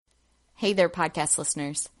Hey there, podcast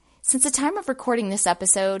listeners. Since the time of recording this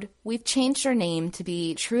episode, we've changed our name to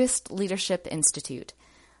be Truist Leadership Institute.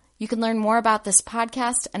 You can learn more about this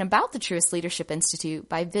podcast and about the Truist Leadership Institute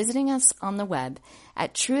by visiting us on the web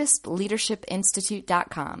at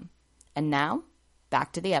truistleadershipinstitute.com. And now,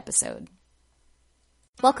 back to the episode.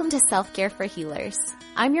 Welcome to Self-Care for Healers.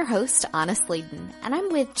 I'm your host, Anna Sladen, and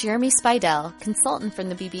I'm with Jeremy Spidell, consultant from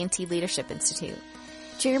the BB&T Leadership Institute.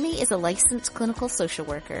 Jeremy is a licensed clinical social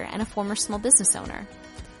worker and a former small business owner.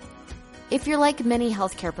 If you're like many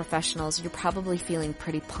healthcare professionals, you're probably feeling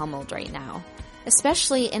pretty pummeled right now,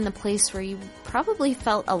 especially in the place where you probably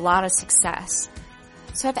felt a lot of success.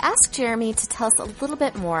 So I've asked Jeremy to tell us a little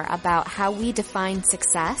bit more about how we define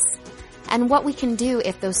success and what we can do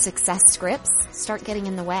if those success scripts start getting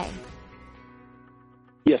in the way.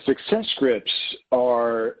 Yeah, success scripts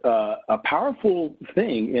are a powerful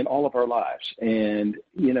thing in all of our lives. And,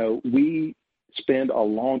 you know, we spend a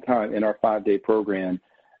long time in our 5-day program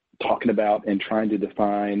talking about and trying to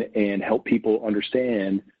define and help people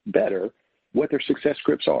understand better what their success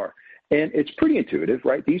scripts are. And it's pretty intuitive,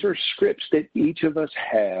 right? These are scripts that each of us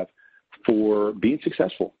have for being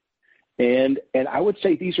successful. And I would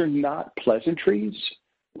say these are not pleasantries.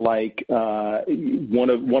 Like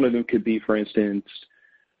one of them could be, for instance,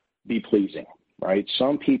 be pleasing, right?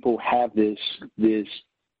 Some people have this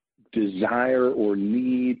desire or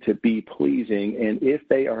need to be pleasing, and if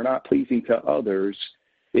they are not pleasing to others,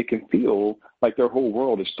 it can feel like their whole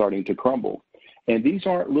world is starting to crumble. And these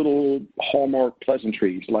aren't little hallmark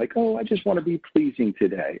pleasantries like, oh, I just want to be pleasing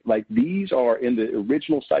today. Like, these are, in the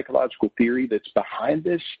original psychological theory that's behind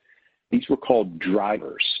this, these were called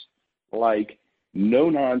drivers. Like,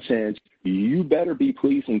 no nonsense, you better be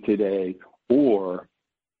pleasing today or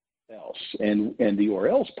else. And the or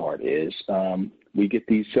else part is we get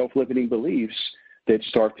these self-limiting beliefs that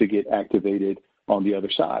start to get activated on the other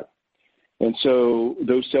side. And so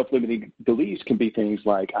those self-limiting beliefs can be things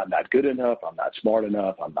like, I'm not good enough, I'm not smart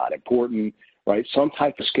enough, I'm not important, right? Some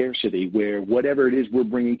type of scarcity where whatever it is we're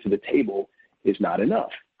bringing to the table is not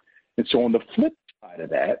enough. And so on the flip side of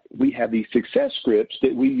that, we have these success scripts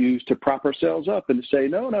that we use to prop ourselves up and to say,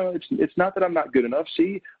 no, it's not that I'm not good enough.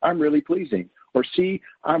 See, I'm really pleasing. Or see,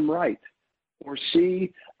 I'm right. Or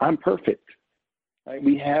see, I'm perfect. Right?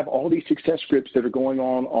 We have all these success scripts that are going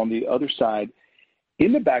on the other side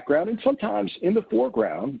in the background and sometimes in the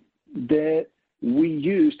foreground that we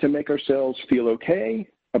use to make ourselves feel okay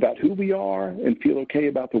about who we are and feel okay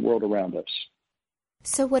about the world around us.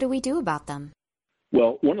 So what do we do about them?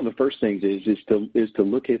 Well, one of the first things is to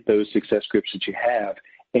look at those success scripts that you have,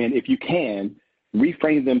 and if you can,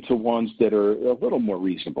 reframe them to ones that are a little more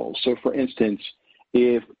reasonable. So, for instance,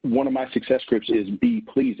 if one of my success scripts is be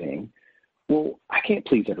pleasing, well, I can't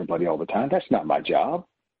please everybody all the time. That's not my job.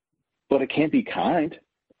 But I can be kind.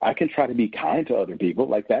 I can try to be kind to other people.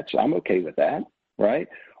 Like, I'm okay with that, right?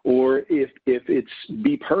 Or if it's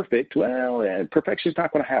be perfect, well, perfection's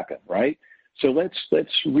not going to happen, right? So let's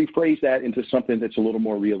rephrase that into something that's a little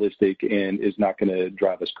more realistic and is not going to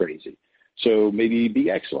drive us crazy. So maybe be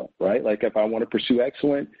excellent, right? Like, if I want to pursue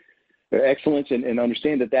excellence and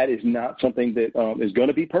understand that is not something that is going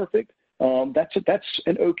to be perfect, that's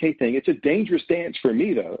an okay thing. It's a dangerous dance for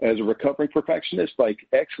me, though, as a recovering perfectionist. Like,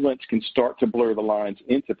 excellence can start to blur the lines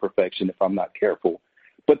into perfection if I'm not careful.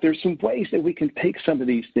 But there's some ways that we can take some of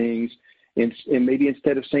these things and maybe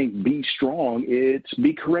instead of saying be strong, it's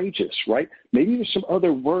be courageous, right? Maybe there's some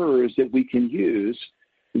other words that we can use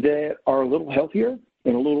that are a little healthier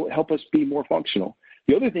and a little help us be more functional.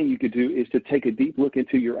 The other thing you could do is to take a deep look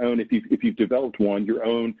into your own, if you've developed one, your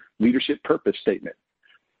own leadership purpose statement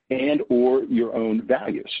and or your own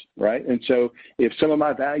values, right? And so if some of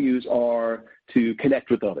my values are to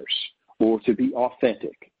connect with others or to be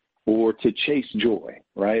authentic or to chase joy,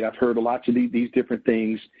 right? I've heard lots of these different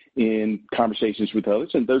things in conversations with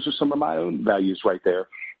others, and those are some of my own values right there.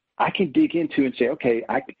 I can dig into and say, okay,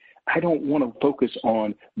 I don't want to focus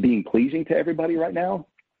on being pleasing to everybody right now,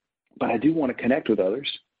 but I do want to connect with others.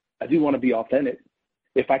 I do want to be authentic.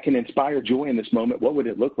 If I can inspire joy in this moment, what would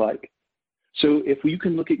it look like? So if you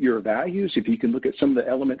can look at your values, if you can look at some of the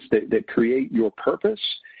elements that create your purpose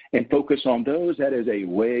and focus on those, that is a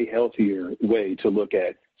way healthier way to look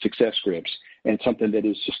at success scripts and something that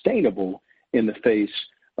is sustainable in the face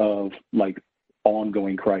of, like,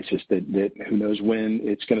 ongoing crisis that who knows when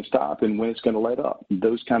it's going to stop and when it's going to let up.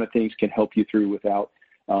 Those kind of things can help you through without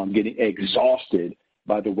getting exhausted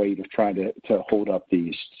by the weight of trying to hold up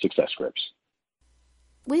these success scripts.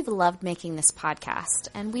 We've loved making this podcast,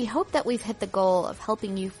 and we hope that we've hit the goal of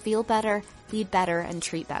helping you feel better, lead better, and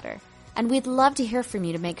treat better. And we'd love to hear from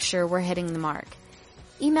you to make sure we're hitting the mark.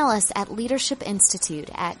 Email us at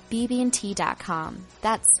leadershipinstitute@bbnt.com.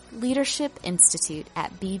 That's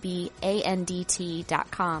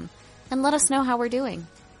leadershipinstitute@bbandt.com. And let us know how we're doing.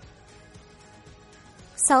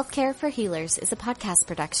 Self-Care for Healers is a podcast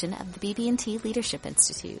production of the BB&T Leadership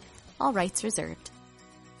Institute. All rights reserved.